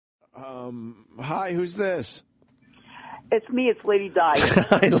Hi, who's this? It's me. It's Lady Di.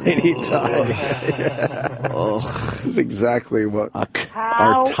 Hi, Lady Di. Oh, that's exactly what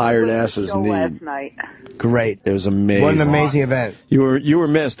our tired asses need. Last night? Great. It was amazing. What an amazing event. You were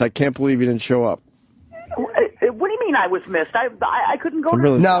missed. I can't believe you didn't show up. What do you mean I was missed? I couldn't go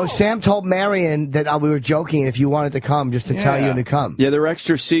to No, Sam told Marion that we were joking if you wanted to come, just to tell you to come. Yeah, there were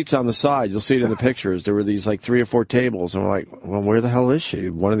extra seats on the side. You'll see it in the pictures. There were these like 3 or 4 tables, and we're like, well, where the hell is she?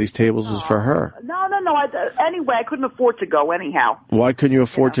 One of these tables is for her. No. Anyway, I couldn't afford to go anyhow. Why couldn't you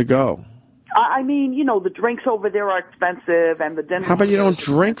afford to go? I mean, the drinks over there are expensive, and the dinner. How about you don't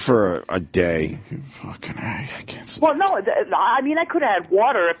drink for a day? Fucking I can't stand. Well, no, I mean, I could have had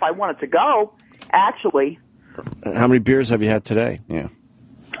water if I wanted to go, actually. How many beers have you had today? Yeah.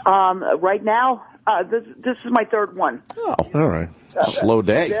 Right now, this is my third one. Oh, all right. Slow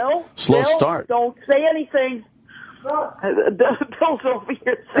day. Bill, Start. Don't say anything. Bill's over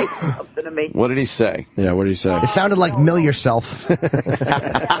here saying something to me. What did he say? Yeah, what did he say? It sounded like mill yourself. Like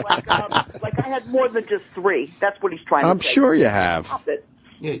I had more than just 3. That's what he's trying to say. I'm sure you have. Stop it.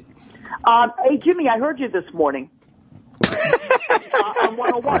 Hey, Jimmy, I heard you this morning. On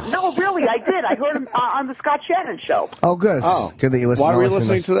 101. No, really, I did. I heard him on the Scott Shannon show. Oh, good. Oh, good that you listened. Why were you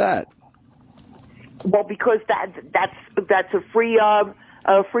listening to that? Well, because that's a free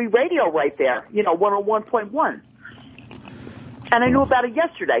radio right there. 101.1. And I knew about it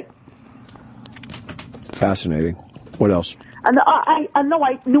yesterday. Fascinating. What else? And I know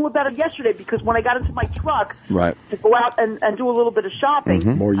I knew about it yesterday because when I got into my truck to go out and do a little bit of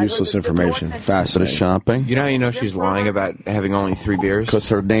shopping. More useless information. Fascinating. Shopping. You know how you know she's lying about having only 3 beers? Because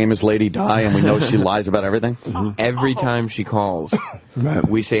her name is Lady Di, and we know she lies about everything. Every time she calls,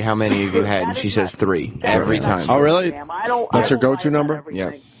 we say how many of you had, and she says 3. Every time. Oh, really? That's her go-to number?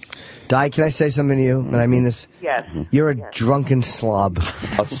 Yeah. Di, can I say something to you? And I mean this. Yes. You're a drunken slob.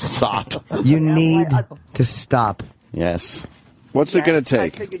 A sot. You need to stop. Yes. What's it going to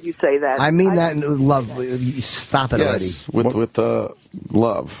take? I figured you'd say that. I mean that in love. Stop it already. With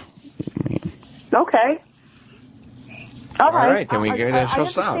love. Okay. All right. Then we get that. She'll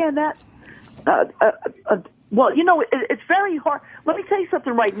stop. I understand that. Well, it's very hard. Let me tell you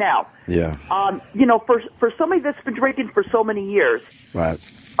something right now. Yeah. For somebody that's been drinking for so many years. Right.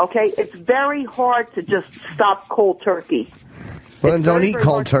 Okay, it's very hard to just stop cold turkey. Well, then don't eat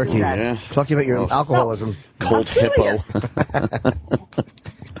cold turkey. Yeah. Talking about your alcoholism. Cold hippo.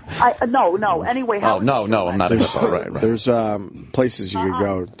 No. Anyway. I'm not a hippo. Right. There's places you could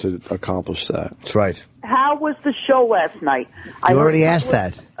go to accomplish that. That's right. How was the show last night? You already asked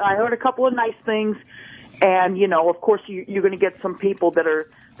that. I heard a couple of nice things, and of course, you're going to get some people that are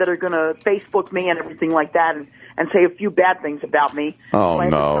going to Facebook me and everything like that, and say a few bad things about me. Oh, so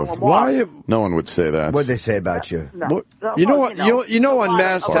no. Why? No one would say that. What'd they say about you? No. You know what?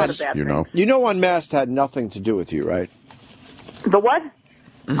 Unmasked Unmasked had nothing to do with you, right? The what?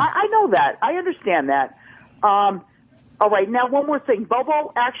 I know that. I understand that. All right. Now, one more thing.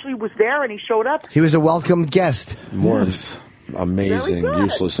 Bobo actually was there, and he showed up. He was a welcome guest. More amazing,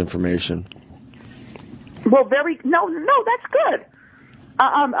 useless information. Well, no, that's good.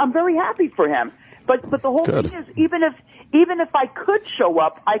 I'm very happy for him. But the whole thing is, even if I could show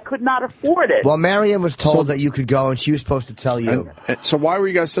up, I could not afford it. Well, Marion was told that you could go, and she was supposed to tell you. So why were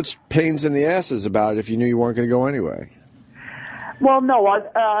you guys such pains in the asses about it if you knew you weren't going to go anyway? Well, no.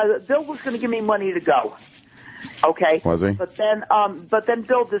 Bill was going to give me money to go. Okay. Was he? But then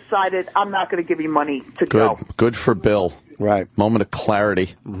Bill decided I'm not going to give you money to go. Good for Bill. Right. Moment of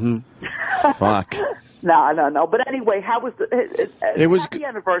clarity. Fuck. No. But anyway, how was it was happy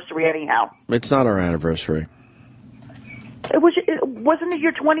anniversary anyhow? It's not our anniversary. Wasn't it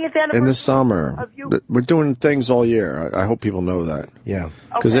your 20th anniversary? In the summer. We're doing things all year. I hope people know that. Yeah.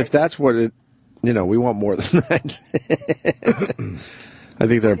 Because if that's what it, we want more than that. I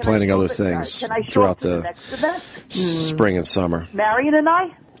think they're planning other things throughout the spring and summer. Marion and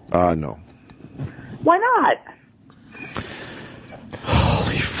I? No. Why not?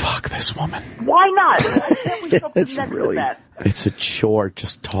 Holy fuck, this woman. Why not? It's a chore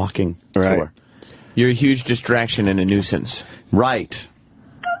just talking. Right. To her. You're a huge distraction and a nuisance. Right.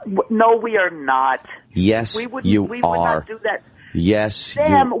 No, we are not. Yes, we would are. Not do that. Yes,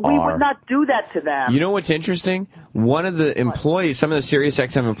 Sam, you we are. would not do that to them. You know what's interesting? One of the employees, some of the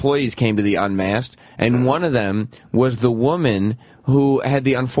SiriusXM employees came to the Unmasked, and one of them was the woman who had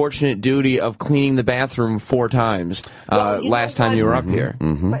the unfortunate duty of cleaning the bathroom 4 times last time you were up here.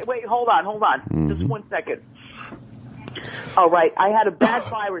 Mm-hmm. Wait, hold on. Mm-hmm. Just 1 second. All right, I had a bad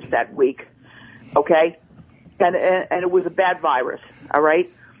virus that week, okay? And it was a bad virus, all right?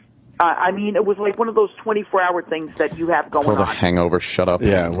 I mean, it was like one of those 24-hour things that you have going Called a on. hangover. Shut up.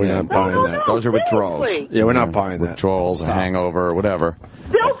 Yeah, we're not buying that. Those are withdrawals. Yeah, we're not buying that. Withdrawals, a hangover, whatever.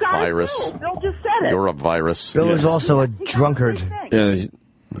 Bill got Virus. it, too. Bill just said it. You're a virus. Bill is also a drunkard. Yeah.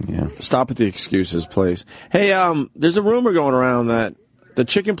 Yeah. Stop with the excuses, please. Hey, there's a rumor going around that the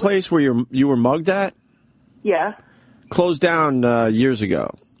chicken place where you were mugged at Yeah. closed down years ago.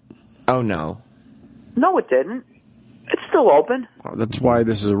 Oh, no. No, it didn't. It's still open. That's why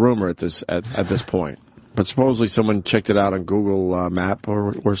this is a rumor at this point. But supposedly someone checked it out on Google Map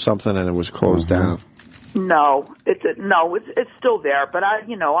or something, and it was closed down. No, it's still there. But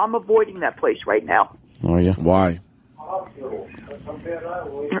I'm avoiding that place right now. Oh, yeah. Why?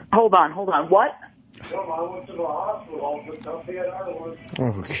 Hold on. What?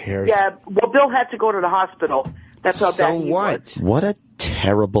 Oh, who cares? Yeah. Well, Bill had to go to the hospital. That's how bad he was. What a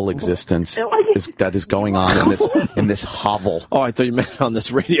terrible existence that is going on in this hovel. Oh, I thought you meant on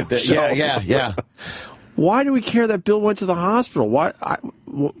this radio show. Yeah. Why do we care that Bill went to the hospital? Why?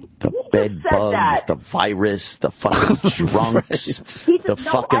 The bed bugs, the virus, the fucking drunks, the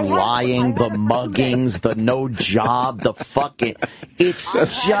fucking lying, the muggings, the no job, the fucking... It's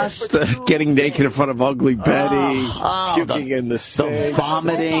just... The getting naked in front of Ugly Betty, puking in the The sink.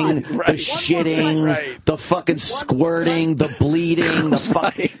 vomiting, the shitting, the fucking squirting, the bleeding, the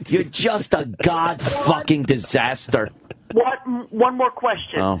fucking... You're just a god-fucking disaster. What? One more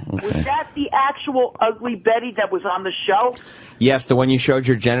question. Oh, okay. Was that the actual Ugly Betty that was on the show? Yes, the one you showed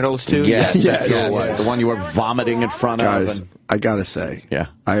your genitals to? Yes. Yes. The one you were vomiting in front Guys, of. I gotta say, Yeah.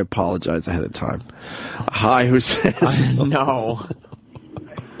 I apologize ahead of time. Hi, who says No.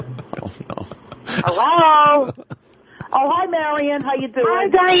 Oh, no. Hello? Oh, hi, Marion. How you doing? Hi,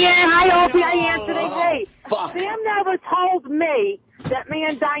 Diane. Hi, Opie. Hi, Anthony. Hey, fuck. Sam never told me that me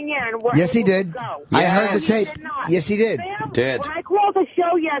and Diane were Yes, he able to did. go. I heard the He tape. did not. Yes, he did. Sam, Did. when I called the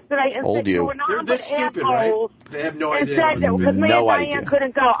show yesterday and Told said you. you were not They're this stupid, assholes, right? They have no and idea. said that because me No and Diane idea.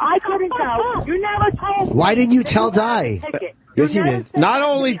 couldn't go. I couldn't go. You never told me. Why didn't you tell Di? Ticket. Yes, You he never did. said Not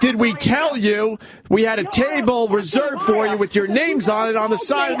only anything. did we tell you, we had a table reserved for you with your names on it on the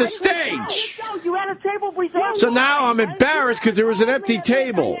side of the stage. You had a table reserved. So now I'm embarrassed because there was an empty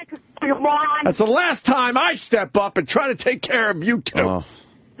table. You moron. That's the last time I step up and try to take care of you two. Oh.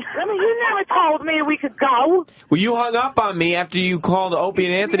 I mean, you never told me we could go. Well, you hung up on me after you called Opie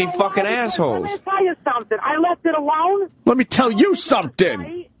and Anthony fucking assholes. Let me tell you something. I left it alone. Let me tell you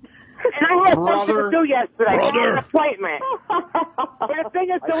something. And I had something Brother, to do yesterday. I had brother. an appointment. But the thing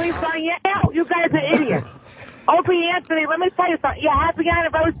is, to leave Diane, you guys are idiots. Opie Anthony, let me tell you something. Yeah, happy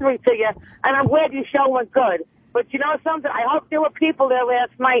anniversary to you, and I'm glad your show went good. But you know something? I hope there were people there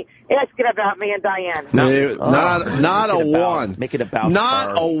last night asking about me and Diane. Not a one. Make it about Not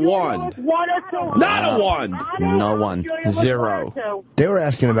her. a one. One or two. Not a one. No one. Sure there was Zero. one or two. They were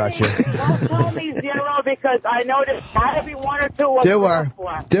asking about you. Don't tell me zero because I know there's got to be one or two. There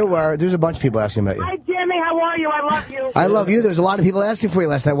were. There's a bunch of people asking about you. Hi, Jimmy. How are you? I love you. I love you. There's a lot of people asking for you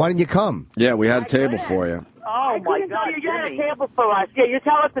last night. Why didn't you come? Yeah, we had a table for you. Oh, my couldn't God. tell you had a Jimmy. table for us. Yeah, you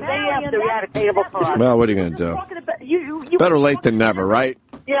tell us the day after we had a table for us. Well, what are you going to do? Talking about- you Better late than never, right?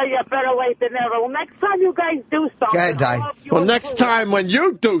 Yeah, better late than never. Well, next time you guys do something. Go ahead, Di. I hope you Well, next include time when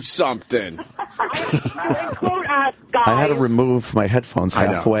you do something. include us, guys. I had to remove my headphones I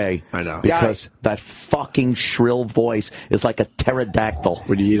know. halfway. I know. Because that fucking shrill voice is like a pterodactyl.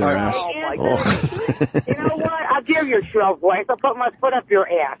 Would you eat our ass? Oh, my God. You know what? I'll give you a shrill voice. I'll put my foot up your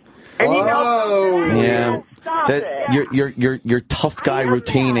ass. And you know, Yeah. stop That it. your tough guy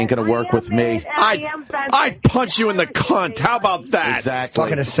routine ain't gonna work with me. I'd punch you in the cunt. How about that? Exactly.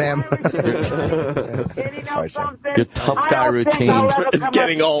 Fucking a Sam. And you know something? Your tough I guy don't think routine I'll ever is come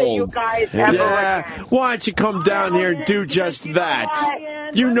getting up to see you old. guys ever Yeah. again. Why don't you come down here and do just that?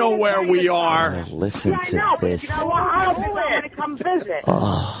 You know where we are. Listen Yeah, I to know, but this. you know what? I don't think I'm going to come visit.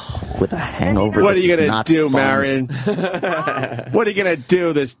 With a hangover. What are you this is gonna not do, fun. Marion? What are you gonna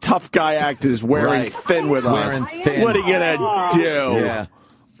do? This tough guy act is wearing Right. thin with us. Wearing thin. What are you gonna do? Yeah.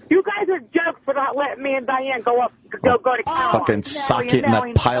 You guys are jerks for not letting me and Diane go to Caroline. Fucking socket and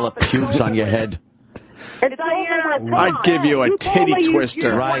that pile of pubes on your head. And Diane, come I'd on. give you a told titty me you twister.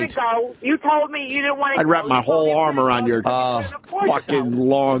 didn't wanna Right. go. You told me you didn't want to I'd wrap my whole arm around your fucking fucking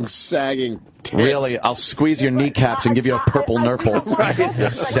long, sagging tits. Really, I'll squeeze your knecaps and give you a purple nurple. You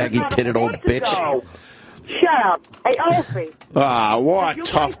saggy-titted old bitch. Shut up. Hey, Opie. Ah, what You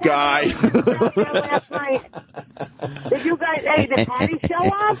tough guys guy. last night. Did you guys, hey, did Patty show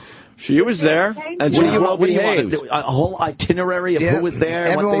up? She was there, and she was well behaved. A whole itinerary of who was there,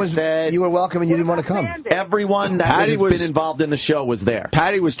 Everyone what they said. You were welcome, and you didn't want to come. Everyone that has been involved in the show was there.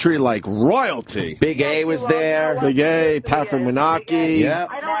 Patty was treated like royalty. Big A was there. Big A, Patrick Menaki,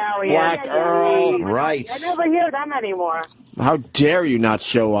 Black Earl. Right. I never hear them anymore. How dare you not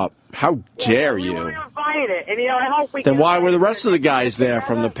show up? How dare We you? were invited, and I hope we Then can why were the rest of the guys there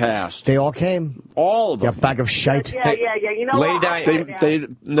from the past? They all came. All of them. Bag of shite. Yeah. You know Lady what? Di,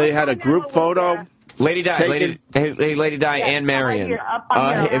 they had a group photo. Lady Di, Lady Di, and Marion.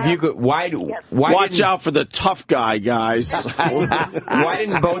 If you could, why Watch out for the tough guy, guys. why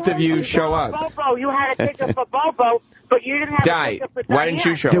didn't both of you show up? Bobo, you had a ticket for Bobo, but you didn't have a Di, ticket for why didn't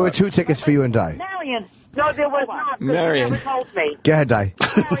you show up? There were 2 tickets for you and Di. Marion. No, there was not. Marion. You never told me. Go ahead, Di.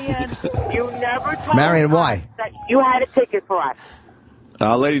 Marion. You never told Marion, us why? that you had a ticket for us.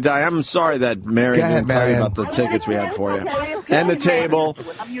 Lady Di, I'm sorry that Marion Go ahead, didn't tell you Marion. about the tickets we had for you. And the table,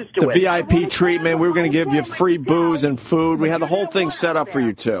 the VIP treatment. We were going to give you free booze and food. We had the whole thing set up for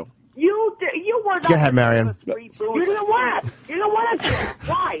you, too. You were not. Go ahead, Marion. You didn't want us. You didn't want us.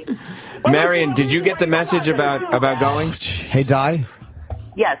 Why? Marion, did you get the message about going? Hey, Di.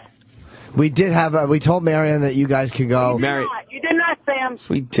 Yes. We did have. We told Marion that you guys could go. Marion, You did not, Sam.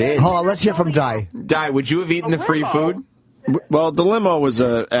 We did. Hold on, let's hear from Di. Di, would you have eaten the free food? Well, the limo was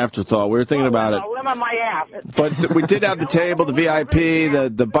an afterthought. We were thinking about it. Limit my ass. But we did have the table, the VIP,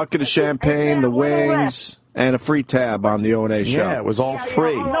 the bucket of champagne, the wings, and a free tab on the O&A show. Yeah, it was all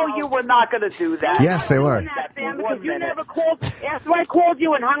free. No, you were not going to do that. Yes, they were. Sam, because you never called. After I called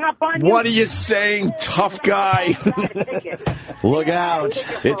you and hung up on you. What are you saying, tough guy? Look out.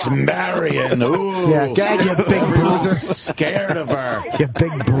 It's Marion. Ooh. Yeah, go ahead, you big bruiser. Scared of her. You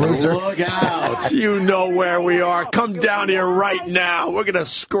big bruiser. Look out. You know where we are. Come down here right now. We're going to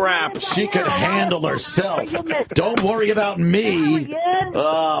scrap. She could handle herself. Don't worry about me.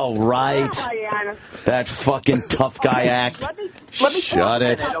 Oh, right. That fucking tough guy act. Let me Shut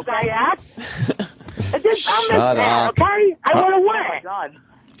it. Shut up. Okay? I want to win. God.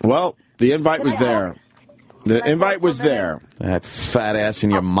 Well, the invite was there. The invite was there. That fat ass in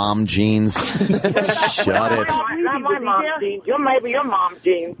your mom jeans. Shut it. Not my mom jeans. Maybe your mom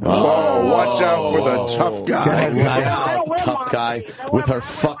jeans. Oh, watch out for the tough guy. Look out, tough guy with her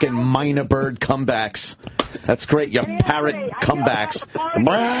fucking minor bird comebacks. That's great, your parrot comebacks.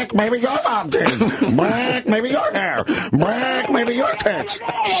 Brack, maybe your mom jeans. Brack, maybe your hair. Brack, maybe your tits.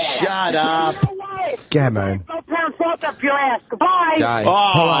 Shut up. Go ahead, Marion. Go pound salt up your ass. Goodbye. Di. Oh,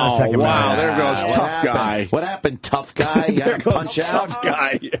 Hold on a second, wow, man. there goes What tough happened? guy. What happened, tough guy? You There had to goes punch tough out?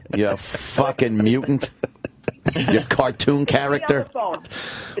 guy. You fucking mutant. You cartoon character.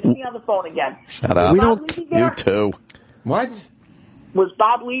 It's me on the phone again. Shut up. We don't. You too. What? Was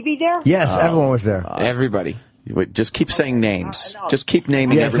Bob Levy there? Yes, everyone was there. Everybody. Wait, just keep saying names. Just keep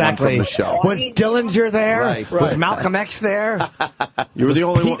naming Yeah, everyone exactly. from the show. Was Dillinger there? Right. Was Malcolm X there? You were the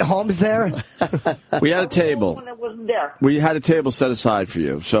only Pete one. Holmes there? We had a table. One that wasn't there. We had a table set aside for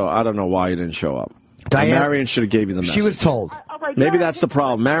you, so I don't know why you didn't show up. Diane- Marion should have gave you the message. She was told. All right, Maybe guys, that's the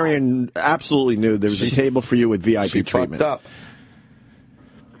problem. Marion absolutely knew there was a table for you with VIP She treatment. fucked up.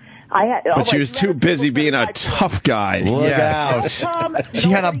 I had, But she was too busy being a tough guy. Look out. She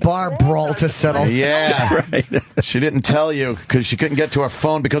had a bar brawl to settle. Yeah. She didn't tell you because she couldn't get to her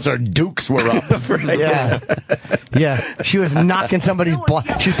phone because her dukes were up. Yeah. Yeah. She was knocking somebody's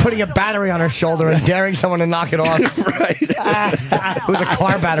she's putting a battery on her shoulder and daring someone to knock it off. Right. It was a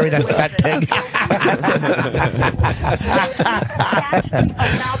car battery, that fat pig.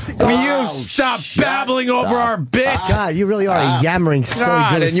 Will you stop babbling over our bit? God, you really are a yammering silly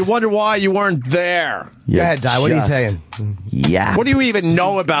God, goose. and you wonder why you weren't there. Go ahead, Di. What are you saying? Yeah. What do you even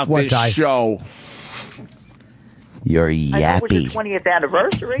know about What, this Di? show? You're I know it was your yappy. 20th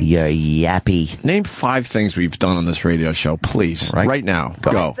anniversary. You're yappy. Name 5 things we've done on this radio show, please. Right now.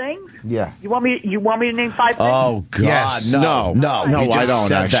 Go. Things? Yeah. You want me to name 5 things? Oh, God. Yes. No. No, you I just don't,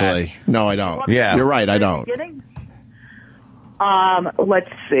 said that. actually. No, I don't. Yeah. You're right, I don't. Kidding? Let's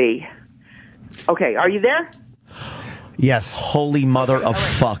see. Okay, are you there? Yes. Holy mother of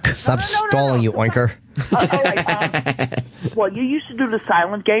fuck. Stop stalling, you oinker. All right, well, you used to do the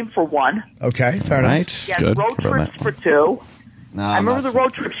silent game for 1. Okay, fair enough. Right? You had Good. road trips for 2. No, I remember the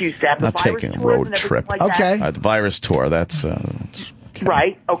road trips you used to have. The not virus taking a tours road and everything trip. Like Okay. That. The virus tour, that's okay.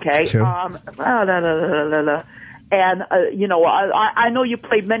 Right, okay. 2. And, I know you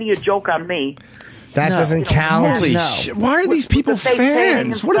played many a joke on me. That doesn't count. Holy No. shit. Why are these people the face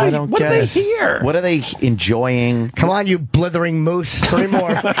fans? painting What I are don't they, what get are they it. here? What are they enjoying? Come on, you blithering moose. 3 more.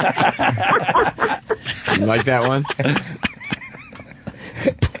 You like that one?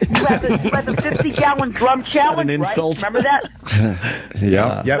 had the 50-gallon drum challenge. An insult. Right? Remember that?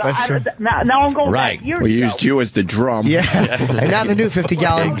 Yeah. Yeah, that's true. Now I'm going Right. back years We ago. used you as the drum. Yeah. And now the new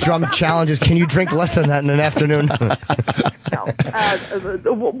 50-gallon drum challenge is, can you drink less than that in an afternoon?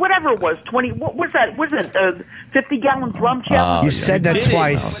 Whatever it was, 20. What was that? Was it 50-gallon drum challenge? You said that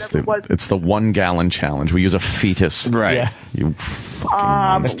twice. It's the 1-gallon challenge. We use a fetus. Right. Yeah. You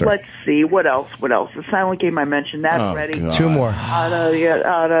monster. Let's see. What else? The silent game I mentioned. That already. God. 2 more.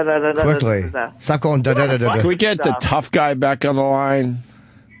 Quickly. Stop going da-da-da-da-da. Can we get the tough guy back on the line,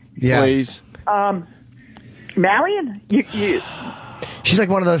 please? Marion? You She's like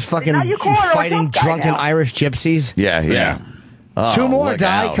one of those fucking Now you call her a fighting tough guy drunken now. Irish gypsies. Yeah. Oh, 2 more, look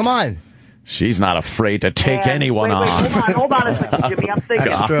Di. out. Come on. She's not afraid to take anyone on. Hold on a second, Jimmy. I'm thinking.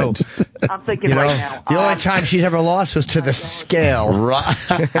 That's true. I'm thinking You know, right now. the only time she's ever lost was to the scale. Right.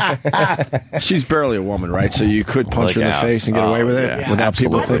 She's barely a woman, right? So you could punch her in the out. face and get away with it yeah. without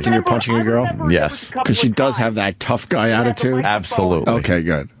people Absolutely. thinking you're punching a girl? Yes. Because she does have that tough guy attitude. Absolutely. Okay,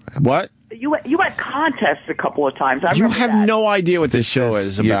 good. What? You had contests a couple of times. I You remember have that. no idea what this show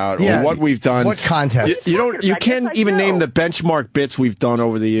is about Yeah. or what we've done. What contests? You don't. You I guess can't I even do. name the benchmark bits we've done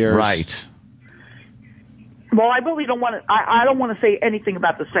over the years. Right. Well, I really don't want to. I don't want to say anything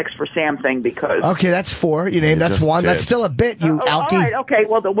about the Sex for Sam thing because. Okay, that's 4. You named that's just 1. That's did. still a bit, you All alky. right. Okay.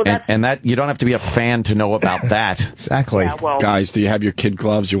 Well, that's. And that you don't have to be a fan to know about that. Exactly. Yeah, well, Guys, do you have your kid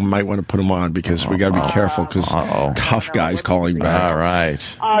gloves? You might want to put them on because we got to be careful because tough guys calling back. All right.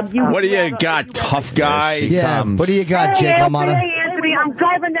 What do you got, tough guy? Yeah, comes. what do you got, Jake LaMotta? Anthony, I'm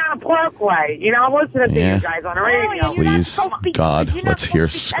driving down a parkway. You know, I'm listening to Yeah. you guys on the radio. Please, God, let's hear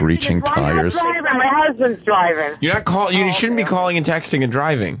screeching tires. I'm driving. My husband's driving. You're not call. You shouldn't be calling and texting and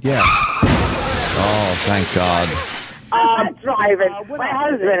driving. Yeah. Oh, thank God. I'm not driving. My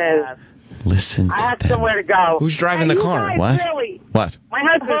husband is. Listen I to have them. somewhere to go. Who's driving the you car? guys What? Really, What? my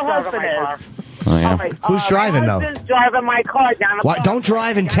husband's driving my car. Oh, yeah. Who's driving, my though? husband's driving my car down the Why, don't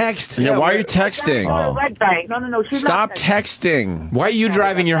drive and text. Yeah, why are you texting? Red bank. No. She's Stop not texting. Why are you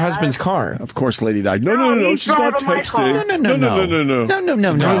driving your husband's car? Of course, Lady Di. No, he's she's not driving my car. texting.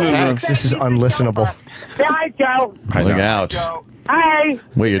 No. This is unlistenable. There I go. Look out. Hi.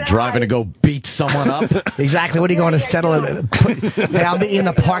 Where you're driving to go beat someone up? Exactly. What are you going to settle it? Hey, I'll meet you in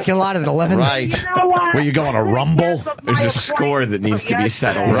the parking lot at 11. Right. You know what? Where you going to rumble? There's a score that needs to be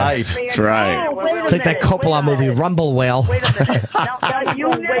settled. Right. That's right. It's like that Coppola movie, Rumble Whale. You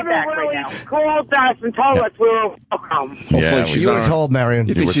never really called us and told us we were welcome. Yeah, she's You on were her- told, Marion.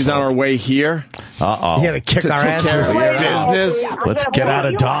 You think she's on her way here? Uh-oh. You had to kick our take care asses. of your business? Let's get out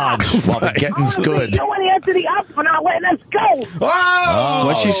of Dodge while the getting's good. You and Anthony up for not letting us go. Oh!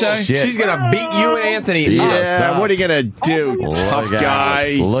 What'd she say? shit. She's gonna beat you and Anthony. Yeah. up. Yeah, what are you going to do, tough Look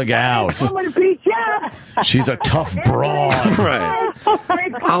guy? out. Look out. I'm going to beat you. She's a tough broad. Right.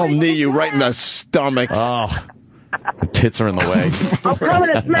 I'll knee you right in the stomach. Oh, the tits are in the way. I'm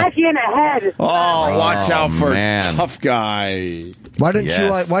coming to smack you in the head. Oh, watch out for man. tough guy. Why didn't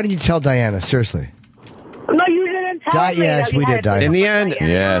Yes. Why didn't you tell Diana? Seriously. No, you didn't tell me. Yes, that you we had did, to- Diane. In the end,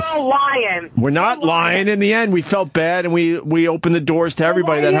 Yes. You're lying. we're not lying. In the end, we felt bad, and we opened the doors to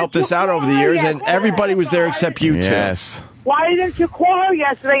everybody that helped us out over the years, and everybody was there except you two. Yes. Why didn't you call her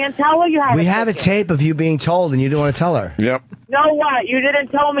yesterday and tell her you had We have a tape of you being told, and you didn't want to tell her. Yep. know what? You didn't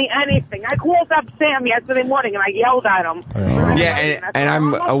tell me anything. I called up Sam yesterday morning and I yelled at him. Yeah, and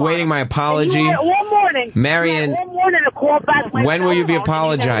I'm awaiting my apology. And you had one morning. Marion, you had one morning to call back my when will you be phone, and you never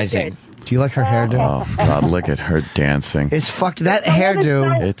apologizing? did. Do you like her hairdo? Oh, God, look at her dancing. It's that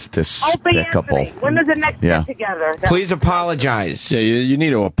hairdo. It's Opie, despicable. Anthony, when does the next Yeah. get together? Please apologize. Yeah, you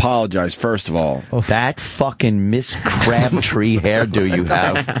need to apologize first of all. That fucking Miss Crabtree hairdo you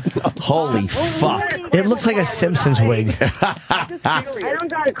have. Holy fuck. It looks like a Simpsons wig. I don't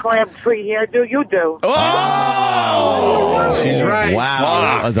got a crab tree here, do you do? Oh, She's right. Wow.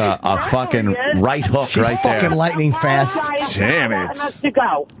 That was a fucking right hook She's right fucking there. lightning fast. Damn it. Enough to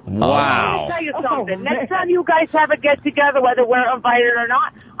go. Wow. Let me tell you something. Next time you guys have a get together, whether we're invited or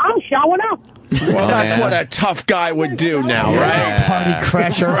not, I'm showing up. Well, that's man. what a tough guy would do now, right? Party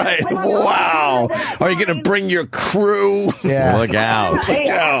crasher. Right. Wow. Are you going to bring your crew? Yeah. Look out. Hey,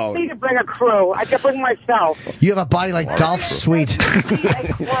 I don't need to bring a crew. I can bring myself. You have a body like Dolph Sweet. A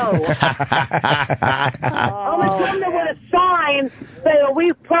crew. I'm assuming with a sign saying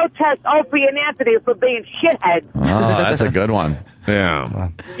we protest Opie and Anthony for being shitheads. Oh, that's a good one. Yeah.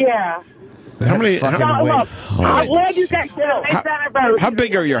 Yeah. How many? Fucking So, wig. look, I'm glad you guys did a nice anniversary. How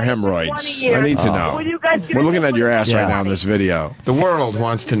big are your hemorrhoids? 20 years. I need to know. Will you guys get We're looking at your ass Yeah. right now in this video. The world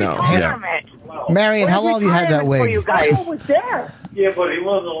wants to know. Yeah. Marion, how long have you had that For you wig? guys. was there. Yeah, but he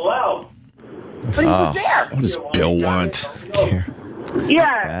wasn't allowed. But he was there. What does Bill want?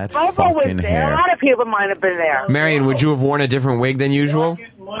 Yeah, That Bobo was fucking there. hair. A lot of people might have been there. Marion, would you have worn a different wig than usual?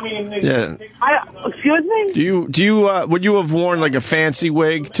 Yeah. Excuse me? Would you have worn like a fancy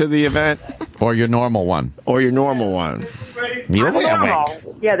wig to the event? Or your normal one. Or your normal one? You wear a wig.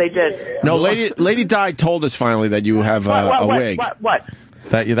 Normal. Yeah, they did. No, Lady Di told us finally that you have a wig. What?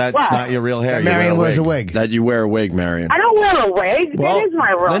 That's not your real hair. Marion wears a wig. That you wear a wig, Marion. I don't wear a wig. Well, that is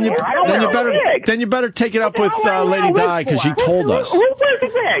my real hair. I don't wear a wig. Then you better take it up with Lady Di because she told us. Who wears a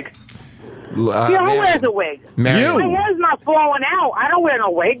wig? Who wears a wig? Marion. My hair's not falling out. I don't wear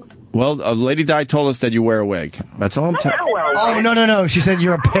no wig. Well, Lady Di told us that you wear a wig. That's all I'm telling you. Oh, no. She said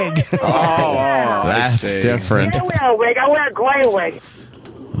you're a pig. That's different. I don't wear a wig. I wear a gray wig.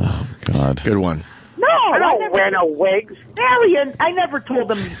 Oh, God. Good one. No, I don't wear no wigs. Marion, I never told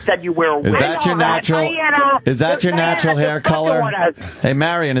them that you wear a wig. Is that your natural? Is that your natural hair color? Hey,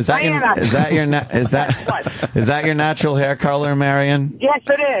 Marion, is that your natural hair color, Marion? Yes,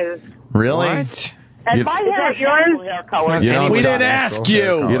 it is. Really? What? And my hair is yours. Hair color. We didn't ask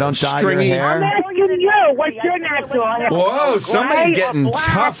you. You don't dye your hair? I'm asking you. What's your natural hair? Whoa, somebody's getting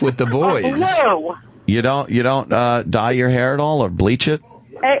tough with the boys. Blue. You don't dye your hair at all or bleach it?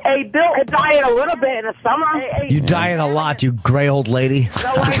 Hey, Bill, I dye it a little bit in the summer. You dye it a lot, you gray old lady.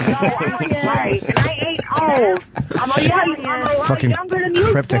 No, I ain't gray, and I ain't old. I'm a lot Fucking younger than you,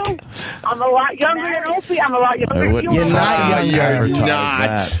 cryptic. too. I'm a lot younger than Opie. I'm a lot younger than you. You're not You're younger.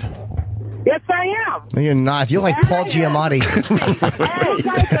 not. Yes, I am. No, you're not. You're like Paul Giamatti. Hey, you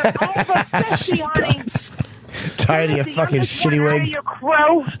guys are over 50, honey. Tired of your fucking shitty wig. Your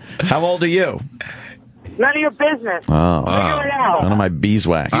crew. How old are you? None of your business. Oh, Figure it out. none of my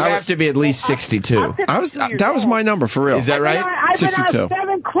beeswax. You have to be at least 62. That was my number for real. Is that right? I've been 62. on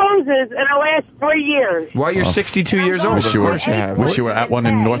 7 cruises in the last 3 years. Well, you're 62 years old. Of course you have. Wish you were at one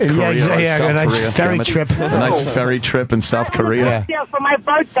in North Korea or South a nice Korea. ferry Damn it. trip. A nice ferry trip in South Korea. Yeah, for my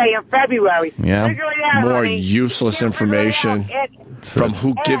birthday in February. Yeah. Figure it out, More honey. useless information from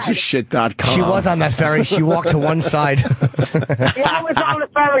whogiveshit.com. She was on that ferry. She walked to one side. Yeah, I was on the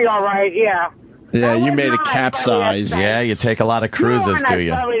ferry, all right, yeah. Yeah, you made a capsize. Yeah, you take a lot of cruises, do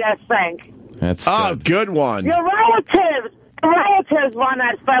you? Ferry that sank. That's Oh, good. good one. Your relatives run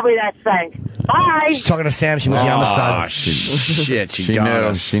that ferry that sank. Bye. She's talking to Sam. She was the Oh, Amistad. shit. She She got knew.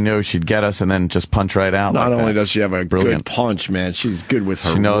 us. She knew she'd get us and then just punch right out. Not like only that. does she have a Brilliant. good punch, man, she's good with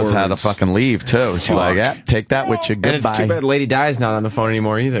her She knows how to words. fucking leave too. She's like, yeah, take that with you. And it's too Goodbye. bad Lady Di's not on the phone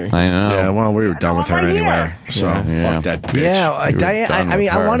anymore either. I know. Yeah, well, we were done with her anyway. So, Yeah. fuck that bitch. Yeah, Diane, done I mean,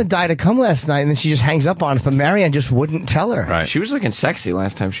 with I her. wanted Di to come last night, and then she just hangs up on us, but Marion just wouldn't tell her. Right. She was looking sexy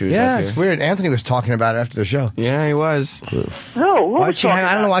last time she was Yeah, up it's here. weird. Anthony was talking about it after the show. Yeah, he was. Why'd she hang,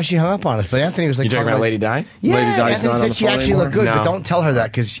 I don't know why she hung up on us, but Anthony was like... You talking about Lady Di? Yeah, Lady Di's Anthony not on said the she phone actually looked anymore? good, but No. don't tell her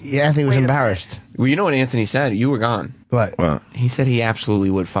that, because Anthony was embarrassed. Well, you know what Anthony said? You were gone. What? Well, He said he absolutely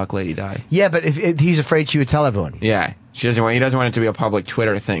would fuck Lady Di. Yeah, but if he's afraid she would tell everyone. Yeah, he doesn't want it to be a public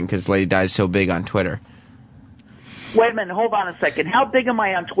Twitter thing because Lady Di's so big on Twitter. Wait a minute, hold on a second. How big am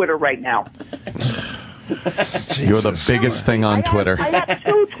I on Twitter right now? You're the biggest thing on Twitter. I have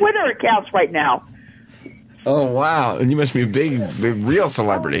 2 Twitter accounts right now. Oh wow, and you must be a big real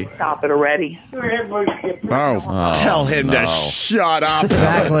celebrity. Stop it already. tell him to shut up.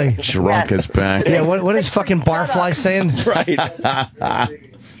 Exactly. Drunk is back. Yeah, what is fucking Barfly saying?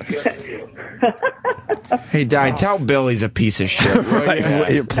 Hey, Di, tell Bill he's a piece of shit.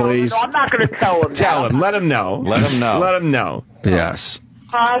 Will you please? No, I'm not going to tell him. Tell him. Let him know. Let him know. Let him know. Yes.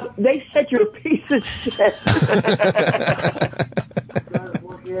 They said you're a piece of shit.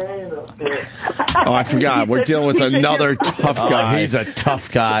 Oh, I forgot. We're dealing with another tough guy. He's a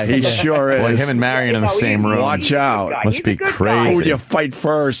tough guy. He sure is. Boy, him and Marion in the same room. Watch out. Must be Who would crazy. you fight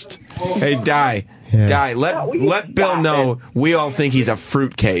first? Hey, Di. Di, let Bill know we all think he's a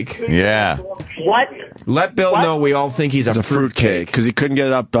fruitcake. Yeah. What? Let Bill know we all think he's a It's a fruitcake because he couldn't get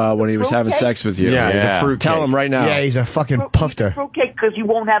it up when he was having sex with you. Yeah, he's a fruitcake. Tell him right now. Yeah, he's a fucking pufter. Fruitcake because you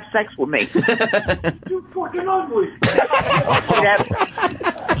won't have sex with me. You're fucking ugly.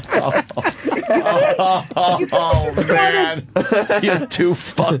 Oh, man. You're too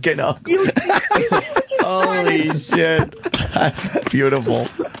fucking ugly. Holy shit. That's beautiful.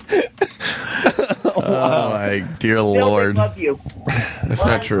 Oh, my dear Lord. Love you. That's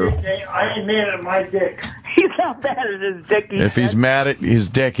not true. I ain't mad at my dick. He's not mad at his dick. If he's mad at his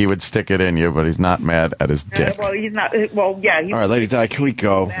dick, he would stick it in you, but he's not mad at his dick. Well, he's not. Well, yeah. He's All right, Lady Di, can we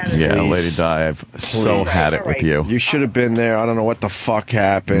go? Yeah, Please. Lady Di, I've so had it with you. You should have been there. I don't know what the fuck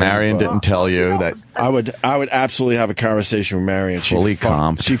happened. Marion didn't tell you that. I would absolutely have a conversation with Marion. Fully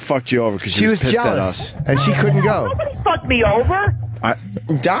calm. She fucked you over because She was pissed jealous, at us. and she couldn't go. Nobody fucked me over.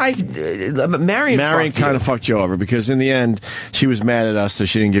 Marion kind of fucked you over because in the end she was mad at us, so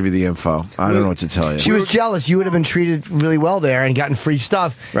she didn't give you the info. I don't know what to tell you. She was jealous. You would have been treated really well there and gotten free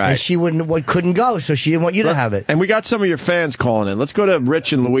stuff, right? And she couldn't go, so she didn't want you to have it. And we got some of your fans calling in. Let's go to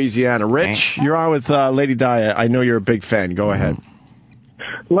Rich in Louisiana. Rich, you're on with Lady Di. I know you're a big fan. Go ahead.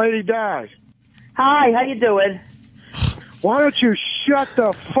 Lady Di. Hi, how you doing? Why don't you shut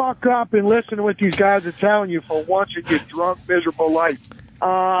the fuck up and listen to what these guys are telling you for once in your drunk, miserable life?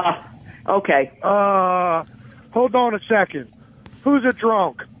 Okay. Hold on a second. Who's a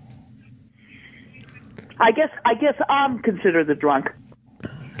drunk? I guess I'm considered the drunk.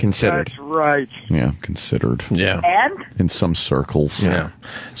 Considered. That's right. Yeah, considered. Yeah. And? In some circles. Yeah.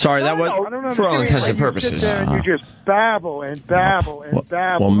 Sorry, that was for all intents and purposes. You sit there and you just babble and babble and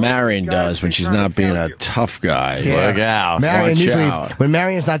babble. Well, Marion does when she's not being a tough guy. Yeah. Look out. Marion Watch usually, out. when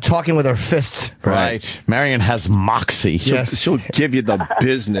Marion's not talking with her fists. Right. Marion has moxie. She'll give you the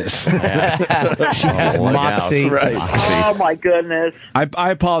business. She has moxie. Right. Oh, my goodness.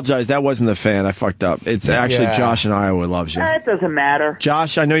 I apologize. That wasn't the fan. I fucked up. It's actually Josh in Iowa loves you. It doesn't matter.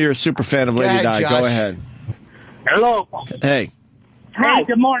 Josh, I know you're a super fan of Lady Di. Go ahead. Hello. Hey. Hi. Hey,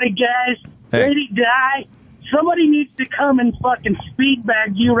 good morning, guys. Hey. Lady Di, somebody needs to come and fucking speed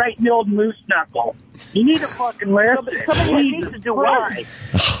bag you right in the old moose knuckle. You need to fucking listen. Somebody needs to do what?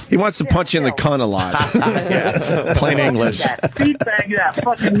 He wants to punch you in the cunt a lot. Yeah. Plain English. Speed bag that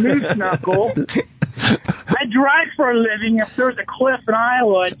fucking moose knuckle. I drive for a living. If there's a cliff in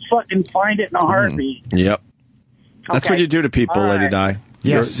Iowa, I'd fucking find it in a heartbeat. Yep. That's what you do to people, Lady Di.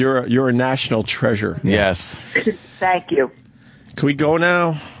 Yes. You're a national treasure. Yes. Thank you. Can we go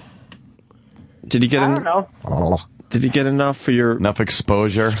now? Did he get? I don't know. Did he get enough for your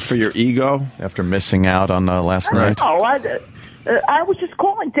exposure for your ego after missing out on last night? No, I was just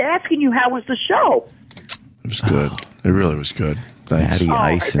calling to asking you how was the show. It was good. It really was good. Thanks. Natty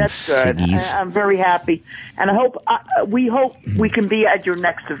Ice and that's good. ciggies. I'm very happy, and I hope we can be at your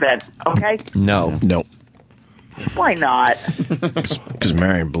next event. Okay? No. Why not? Because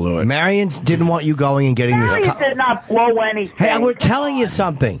Marion blew it. Marion didn't want you going and getting Marion this. did not blow anything. Hey, we're telling you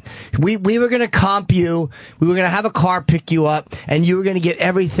something. We were going to comp you. We were going to have a car pick you up, and you were going to get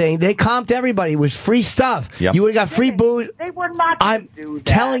everything. They comped everybody. It was free stuff. Yep. You would have got free booze. They were not going to do that.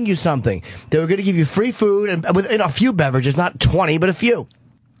 Telling you something. They were going to give you free food and with a few beverages, not 20, but a few.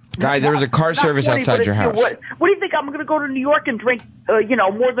 Guy, there was a car service outside your house. What do you think? I'm going to go to New York and drink,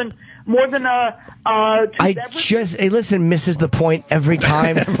 more than two beverages? Hey, listen, misses the point every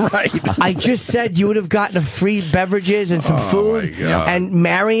time. Right. I just said you would have gotten a free beverages and some food, my God. and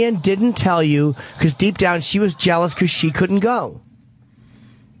Marion didn't tell you because deep down she was jealous because she couldn't go.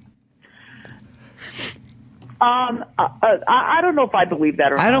 I don't know if I believe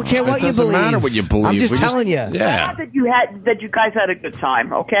that or not. I don't care what you believe. It doesn't matter what you believe. I'm just telling you. Yeah. That you guys had a good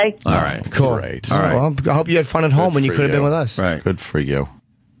time. Okay. All right. Cool. Great. All right. Well, I hope you had fun at home when you could have been with us. Right. Good for you.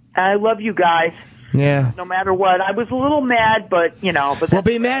 I love you guys. Yeah. No matter what, I was a little mad, but Well,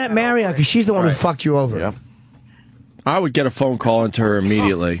 be mad at Marion because she's the one who fucked you over. Yep. I would get a phone call into her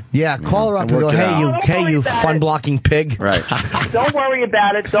immediately. Yeah, call her up and go, work it hey, out. you fun-blocking pig. Right. Don't worry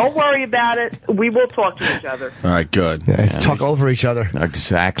about it. Don't worry about it. We will talk to each other. All right, good. Yeah, talk over each other.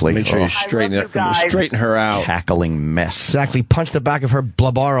 Exactly. Make sure you I love you guys. straighten her out. Cackling mess. Exactly. Punch the back of her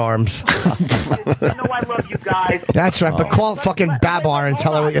blubber arms. I love you guys. That's right, but call fucking Babar and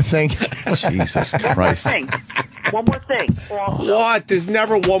tell her what you think. Jesus Christ. One more thing. What? There's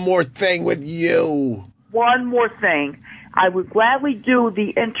never one more thing with you. One more thing. I would gladly do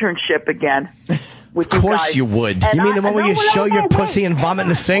the internship again with you guys. Of course you would. And You mean the one where you show your pussy and vomit in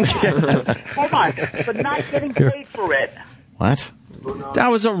the sink? Hold on. But not getting paid for it. What? That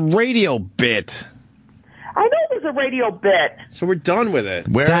was a radio bit. I know it was a radio bit. So we're done with it.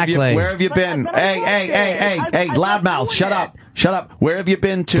 Where have you been? But I Hey, loudmouth, shut up. Shut up. Where have you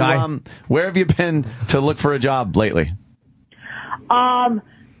been to look for a job lately?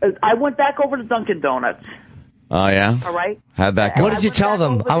 I went back over to Dunkin' Donuts. Oh, yeah? All right. How'd that go? What did you tell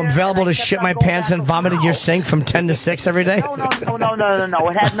them? I'm available to shit my pants and vomit in your sink from 10 to 6 every day? No.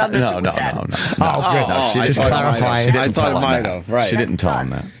 It had nothing to do with that. No. Oh, good. Just clarifying. I thought it might have. Right. She didn't tell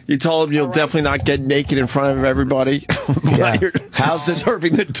him that. You told him you'll definitely not get naked in front of everybody. Yeah. How's it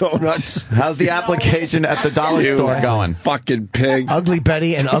serving the donuts? How's the application at the dollar store going? Fucking pig. Ugly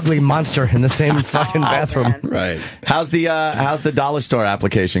Betty and Ugly Monster in the same fucking bathroom. Right. How's the dollar store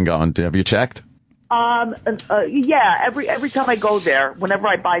application going? Have you checked? Yeah. Every time I go there, whenever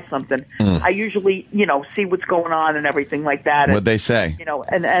I buy something, I usually, see what's going on and everything like that. What'd they say?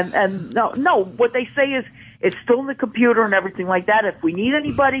 And no, what they say is it's still in the computer and everything like that. If we need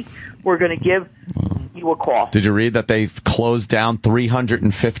anybody, we're going to give you a call. Did you read that they've closed down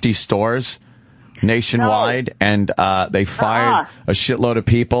 350 stores nationwide, and they fired a shitload of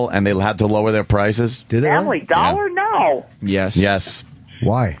people, and they had to lower their prices? Did they? Family Dollar? Yeah. No. Yes. Yes.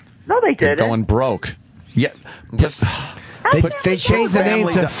 Why? No, they didn't. They're going broke. Yeah. Yes. They changed the name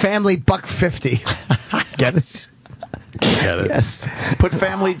to Family $1.50. Get it? Get it? Yes. Put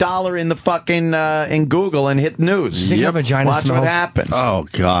Family Dollar in the fucking in Google and hit news. You think your vagina Watch smells? what happens. Oh,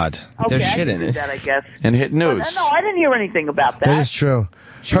 God. Okay, There's I shit can in do it. That, I guess. And hit news. No, I didn't hear anything about that. That is true.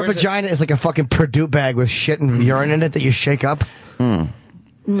 Her vagina is like a fucking Purdue bag with shit and urine in it that you shake up. No.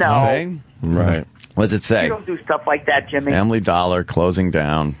 Okay. Right. What does it say? You don't do stuff like that, Jimmy. Family Dollar closing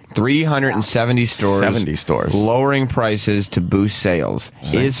down 370 stores. 70 stores. Lowering prices to boost sales.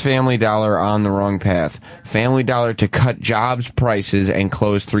 Is Family Dollar on the wrong path? Family Dollar to cut jobs prices and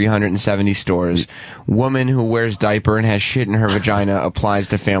close 370 stores. Woman who wears diaper and has shit in her vagina applies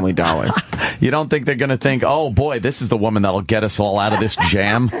to Family Dollar. You don't think they're going to think, oh, boy, this is the woman that'll get us all out of this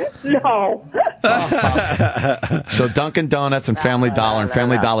jam? No. So Dunkin' Donuts and Family Dollar, and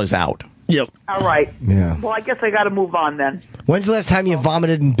Family Dollar's out. Yep. All right. Yeah. Well, I guess I got to move on then. When's the last time you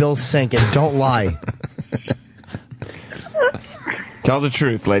vomited in Bill's sink? And don't lie. Tell the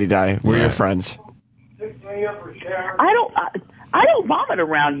truth, Lady Di. We're your friends. I don't vomit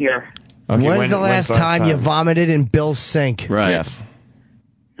around here. Okay, When's the last time you vomited in Bill's sink? Right. Yes.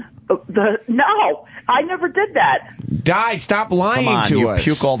 No, I never did that. Di, stop lying Come on, to you us.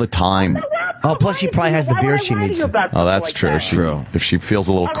 puke all the time. Oh, plus she probably has the beer she needs. Oh, that's true. If she feels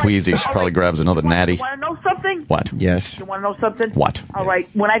a little queasy, she probably grabs another natty. You want to know something? What? Yes. You want to know something? What? All right.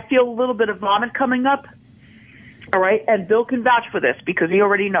 When I feel a little bit of vomit coming up, all right, and Bill can vouch for this because he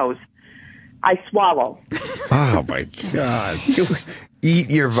already knows, I swallow. Oh, my God.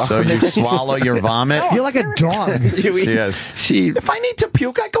 Eat your So vomit. you swallow your vomit? You're like a dog. Yes. If I need to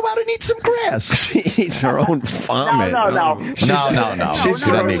puke, I go out and eat some grass. She eats her own vomit. No. No. She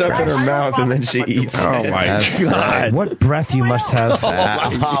throws up in her mouth and then she eats. Oh, my God. What breath you must have.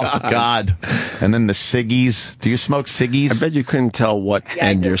 Oh, God. And then the ciggies. Do you smoke ciggies? I bet you couldn't tell what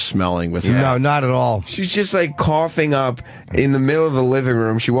end you're smelling with that. No, not at all. She's just like coughing up in the middle of the living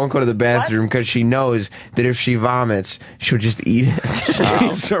room. She won't go to the bathroom because she knows that if she vomits, she'll just eat it. She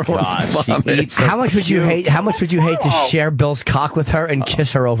eats her own vomit. How much would you hate? How much would you hate to share Bill's cock with her and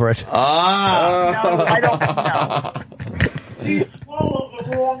kiss her over it? No, I don't know. He swallowed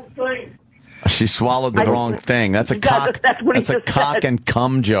the wrong thing. She swallowed the wrong thing. That's a cock. That's what he That's a just cock said. and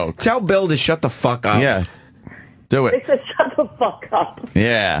cum joke. Tell Bill to shut the fuck up. Yeah. Do They it. said, shut the fuck up.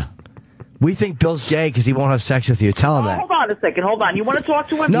 Yeah. We think Bill's gay because he won't have sex with you. Tell him that. Hold on a second. Hold on. You want to talk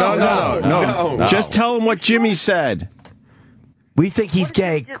to him? No. Just tell him what Jimmy said. We think he's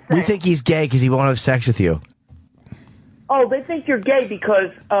gay. We think he's gay because he won't have sex with you. Oh, they think you're gay because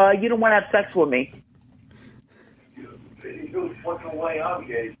you don't want to have sex with me. No fucking way I'm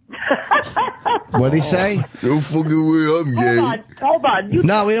gay. What'd he say? No fucking way I'm gay. Hold on. You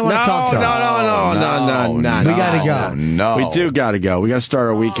No, we don't want to talk to him. No. We gotta go. No. We do gotta go. We gotta start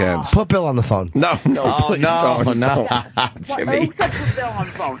our weekends. Put Bill on the phone. No, please don't. No. Jimmy. Who said put Bill on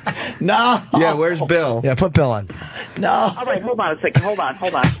the phone? No. Yeah, where's Bill? Yeah, put Bill on. No. All right, hold on a second. Hold on.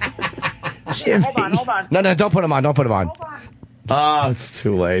 Hold on. No, don't put him on. Don't put him on. Oh, it's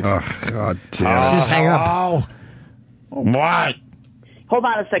too late. Oh, God damn. Just hang up. What? Hold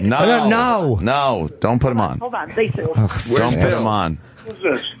on a second. No, don't put him on. Hold on. They said. Don't put him on. Who's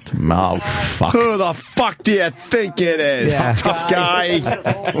this? Oh, fuck. Who the fuck do you think it is? Yeah. Tough guy.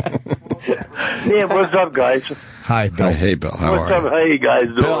 Yeah, what's up, guys? Hi, Bill. Hey, Bill. How What's are up? you? How you guys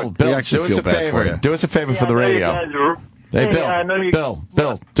doing? Bill, We actually do us feel a bad for favor. you. Do us a favor for the radio. Hey,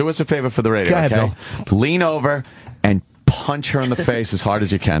 Bill, do us a favor for the radio, Go ahead, okay? Lean over and punch her in the face as hard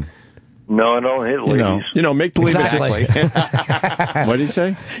as you can. No, I don't hit ladies. Make believe Exactly. it's. What did he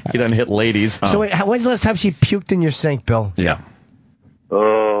say? He doesn't hit ladies. So wait, when's the last time she puked in your sink, Bill? Yeah.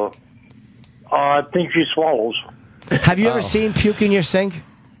 I think she swallows. Have you ever seen puke in your sink?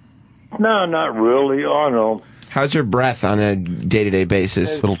 No, not really. Oh, no. How's her breath on a day-to-day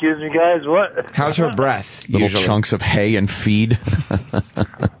basis? Excuse me, guys. What? How's her breath? Little usually? chunks of hay and feed.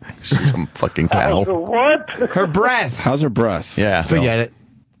 She's some fucking cow. What? Her breath. How's her breath? Yeah. Forget it.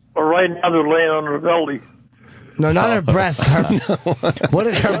 Well, right now they're laying on her belly. No, not her breasts. What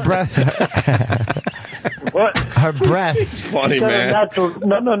is her breath? What? Her breath. It's funny, She's got a man. natural,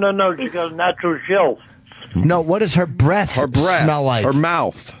 no. She got a natural shelf. No, what does her breath, Her breath. smell like? Her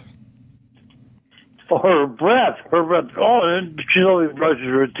mouth. Her breath. Oh, and she always brushes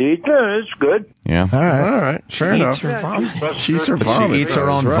her teeth. Yeah, it's good. Yeah. All right. Fair enough. She eats her vomit. She eats her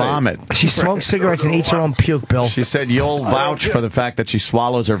own vomit. She smokes cigarettes and eats her own puke, Bill. She said you'll vouch for the fact that she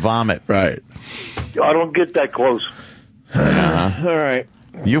swallows her vomit. Right. I don't get that close. All right.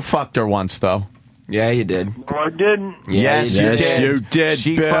 You fucked her once, though. Yeah, you did. No, I didn't. Yes, you did,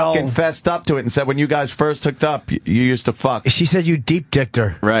 She Bill. fucking fessed up to it and said when you guys first hooked up, you used to fuck. She said you deep dicked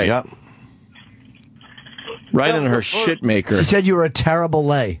her. Right. Yep. Right in her shit maker. She said you were a terrible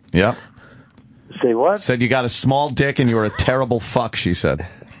lay. Yep. Say what? Said you got a small dick and you were a terrible fuck, she said.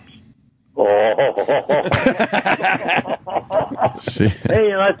 Oh.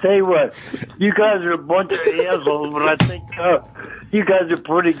 Hey, and I tell you what, you guys are a bunch of assholes, but I think you guys are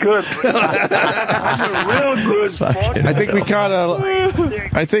pretty good. I'm a real good fuck. I think we kind of.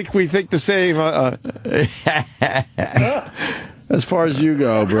 I think we think the same. As far as you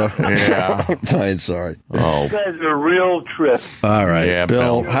go, bro. Yeah. I'm dying sorry. Oh. You guys are a real trip. All right, Yeah,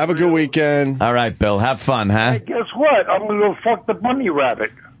 Bill. Bill. Have a good weekend. All right, Bill. Have fun, huh? Hey, guess what? I'm going to go fuck the bunny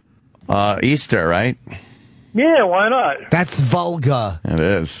rabbit. Easter, right? Yeah, why not? That's vulgar. It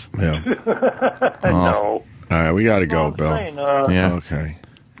is. Yeah. No. All right, we got to go, Bill. Yeah. Okay.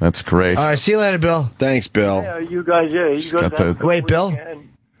 That's great. All right, see you later, Bill. Thanks, Bill. Yeah, you guys, you guys got have a good Wait, Bill? weekend.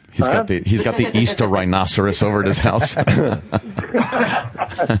 He's got the Easter rhinoceros over at his house. You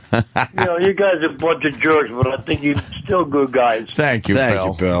guys are a bunch of jerks, but I think you're still good guys. Thank you,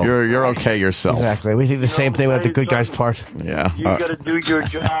 Bill. You're okay yourself. Exactly. We think the same thing about the good guys part. Yeah. You got to do your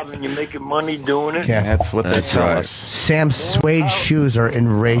job, and you're making money doing it. Yeah. That's what they tell us. Sam's suede shoes are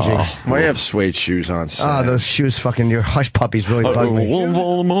enraging. Why you have suede shoes on, Sam? Oh, those shoes fucking, your hush puppies really bug me.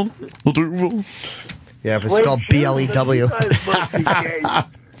 Yeah, but it's called BLEW.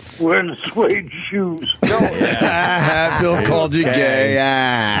 Wearing suede shoes. Bill called you gay.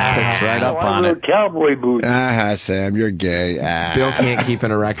 That's right up on it. Cowboy boots. Sam, you're gay. Bill can't keep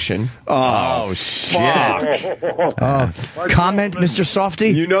an erection. Oh, shit. Comment, Mr. Softy?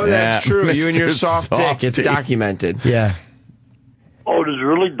 You know that's true. Mr. You and your soft dick. It's Softy. documented. Yeah. Oh, does it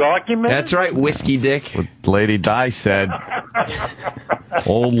really document? That's right, whiskey dick. What Lady Di said.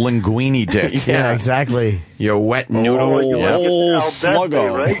 Old linguini dick. Yeah, exactly. You wet noodle. Old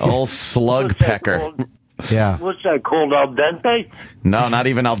sluggo. Right? Old slug pecker. Yeah. What's that called, al dente? No, not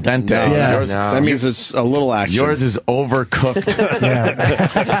even al dente. Yeah. Yours, No. That means it's a little action. yours is overcooked.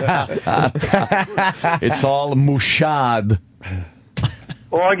 Yeah. It's all mouchade.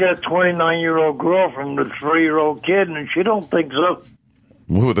 Well, I got a 29-year-old girlfriend, a 3-year-old kid, and she don't think so.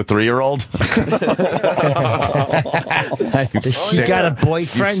 Ooh, the 3-year-old? You got a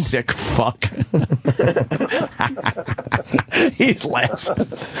boyfriend? You sick fuck. He's laughing.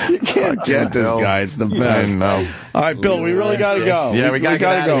 You can't get this guy. It's the best. I know. All right, Bill, we really got to go. Yeah, we gotta get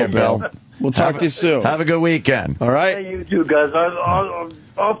gotta out of here, Bill. We'll talk to you soon. Have a good weekend. All right? Hey, you two guys.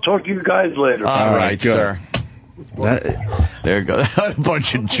 I'll talk to you guys later. All right, good. sir. There you go. A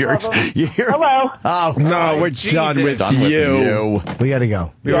bunch of jerks. You hear? Hello. Oh, No, we're Jesus. done with done with you. you. We got to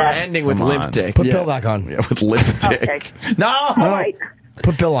go. We were ending with Come limp on. dick. Put Bill back on. Yeah, with lip dick. Okay. No. All right.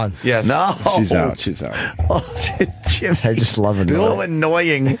 Put Bill on. Yes. No. She's out. She's out. Oh, Jim, I just love it. so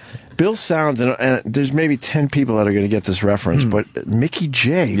annoying. Bill sounds, and there's maybe 10 people that are going to get this reference, but Mickey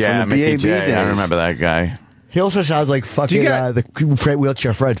J Yeah, from the Mickey BAB J. days. I remember that guy. He also sounds like fucking the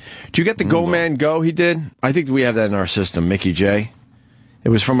wheelchair Fred. Do you get the Go Man Go he did? I think we have that in our system, Mickey J. It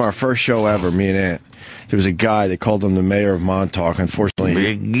was from our first show ever, me and Aunt. There was a guy, they called him the mayor of Montauk.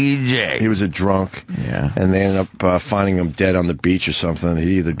 Unfortunately, Mickey J. he was a drunk. Yeah. And they ended up finding him dead on the beach or something.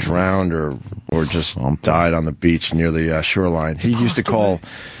 He either drowned or just died on the beach near the shoreline. He used to call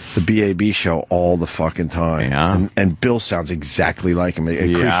the BAB show all the fucking time. Yeah. And Bill sounds exactly like him. It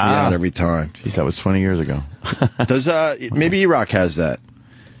creeps me out every time. Jeez, that was 20 years ago. Does maybe E-Rock has that?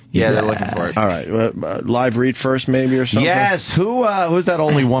 Yeah, they're looking for it. All right. Live read first, maybe, or something? Yes. Who's that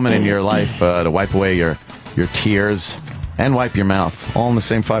only woman in your life to wipe away your tears and wipe your mouth all in the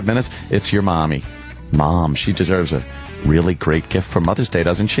same 5 minutes? It's your mommy. Mom, she deserves a really great gift for Mother's Day,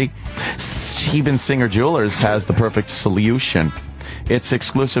 doesn't she? Steven Singer Jewelers has the perfect solution. It's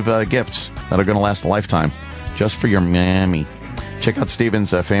exclusive gifts that are going to last a lifetime just for your mammy. Check out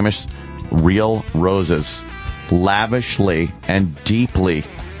Steven's famous Real Roses. Lavishly and deeply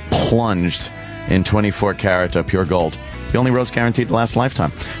plunged in 24-karat pure gold. The only rose guaranteed to last a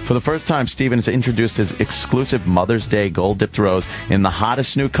lifetime. For the first time, Steven has introduced his exclusive Mother's Day gold-dipped rose in the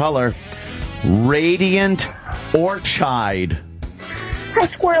hottest new color, Radiant Orchid. Hi,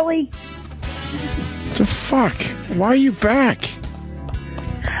 Squirrely. The fuck? Why are you back?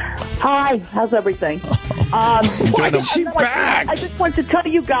 Hi. How's everything? Why is she back? I just want to tell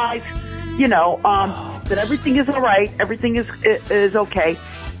you guys, that everything is all right, everything is okay,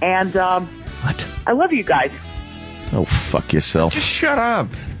 and What? I love you guys. Oh, fuck yourself. Just shut up.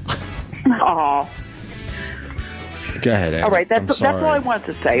 Oh, Go ahead, Andy. all right. That's all I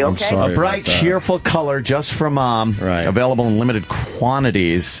wanted to say. I'm Okay. sorry. A bright, cheerful color just for mom. Right. Available in limited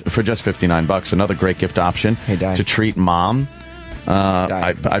quantities for just $59. Another great gift option Di. to treat mom.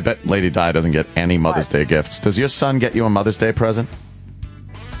 I bet Lady Di doesn't get any Mother's Day gifts. Does your son get you a Mother's Day present?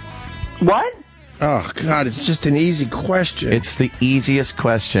 What? Oh, God, it's just an easy question. It's the easiest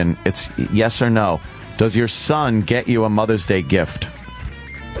question. It's yes or no. Does your son get you a Mother's Day gift?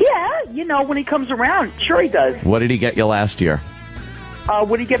 Yeah, when he comes around, sure he does. What did he get you last year? What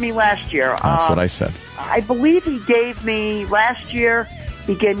did he get me last year? That's what I said. I believe he gave me last year.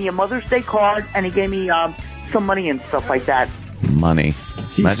 He gave me a Mother's Day card, and he gave me some money and stuff like that. Money.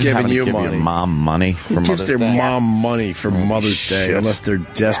 He's Imagine giving having to you give money. Your mom money for Who gives Mother's their Day? mom money for Mother's Day shit. unless they're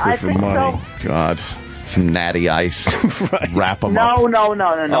desperate I for think money? so. God. Some natty ice. Wrap them up. No.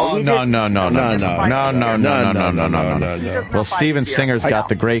 Oh, He no. Well, Steven Singer's got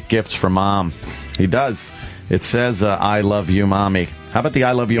the great gifts for mom. He does. It says, I love you, mommy. How about the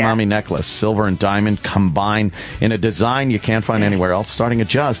I love you, mommy necklace? Silver and diamond combined in a design you can't find anywhere else, starting at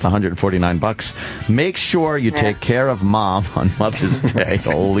just $149. Make sure you take care of mom on Mother's Day.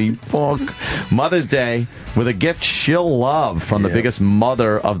 Holy fuck. Mother's Day with a gift she'll love from the biggest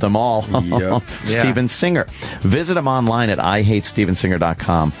mother of them all, Steven Singer. Visit him online at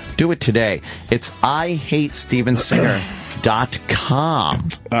IHateStevenSinger.com. Do it today. It's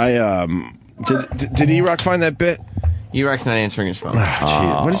IHateStevenSinger.com. Did E-Rock find that bit? E-Rock's not answering his phone.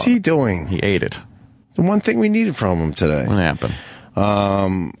 What is he doing? He ate it. The one thing we needed from him today. What happened?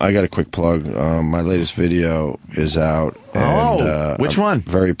 I got a quick plug. My latest video is out. And, which I'm one?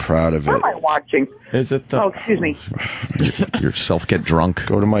 Very proud of What it. am I watching? Is it the... Oh, excuse me. Yourself get drunk?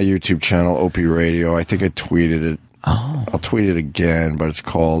 Go to my YouTube channel, Opie Radio. I think I tweeted it. Oh. I'll tweet it again, but it's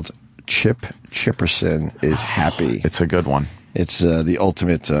called Chip Chipperson is Happy. It's a good one. It's the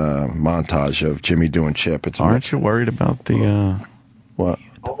ultimate montage of Jimmy doing Chip. Aren't you worried about the... What?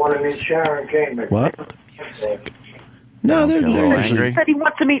 I want to meet Sharon Kamen. What? No, they're little usually... He said he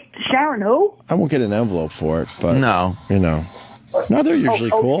wants to meet Sharon who? I won't get an envelope for it, but... No. No, they're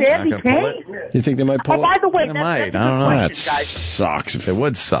usually cool. Sandy Not gonna pull Kane? You think they might pull Oh, by it? the way, They that's might. a I good don't know. That question, guys. sucks. It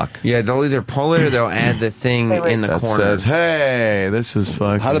would suck. Yeah, they'll either pull it or they'll add the thing in the That corner. says, hey, this is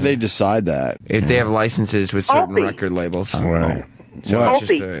fucking... How do they decide that? If they have licenses with certain Opie. record labels. Right. So What? it's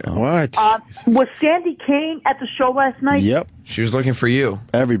just Opie. a, What? Was Sandy Kane at the show last night? Yep. she was looking for you.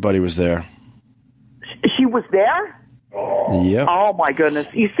 Everybody was there. She was there? Yep. Oh, my goodness.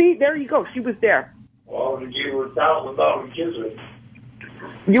 You see, there you go. She was there. Well, to give you $1,000 kisses.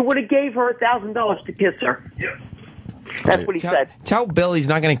 You would have gave her $1,000 to kiss her. Yep. That's what he said. Tell Bill he's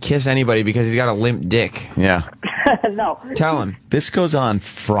not going to kiss anybody because he's got a limp dick. Yeah. No. Tell him. This goes on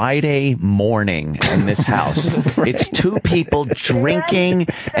Friday morning in this house. It's two people drinking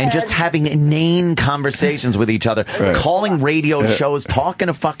and just having inane conversations with each other, calling radio shows, talking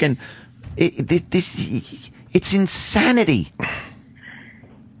to fucking... It's insanity.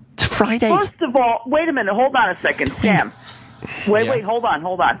 It's Friday. First of all, wait a minute. Hold on a second. Sam. Wait, hold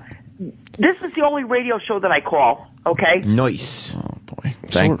on. This is the only radio show that I call, okay? Nice. Oh, boy.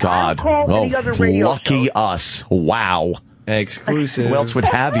 Thank God. call any other radio lucky shows. us. Wow. Exclusive. Who else would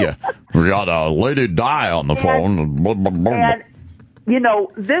have you? We got a Lady Di on the phone. And,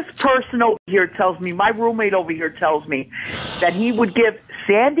 this person over here tells me, my roommate over here tells me, that he would give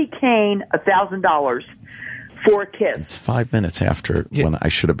Sandy Kane $1,000 for a kiss. It's 5 minutes after when I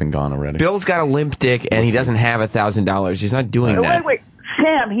should have been gone already. Bill's got a limp dick and he doesn't have $1,000. He's not doing that. Wait.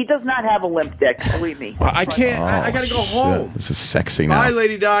 Sam, he does not have a limp dick, believe me. I can't. I got to go home. This is sexy now. Bye,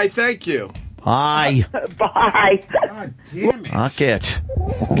 Lady Di. Thank you. Bye. Bye. God damn it. Fuck it.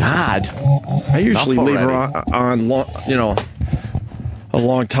 God. I usually Enough leave her already. on a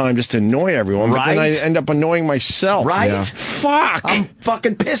long time just to annoy everyone, but then I Right? end up annoying myself. Right? Yeah. Fuck. I'm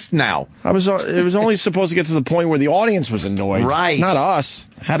fucking pissed now. It was only supposed to get to the point where the audience was annoyed. Right. Not us.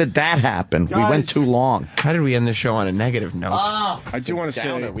 How did that happen? We went too long. How did we end the show on a negative note? I do want to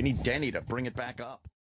say... We need Denny to bring it back up.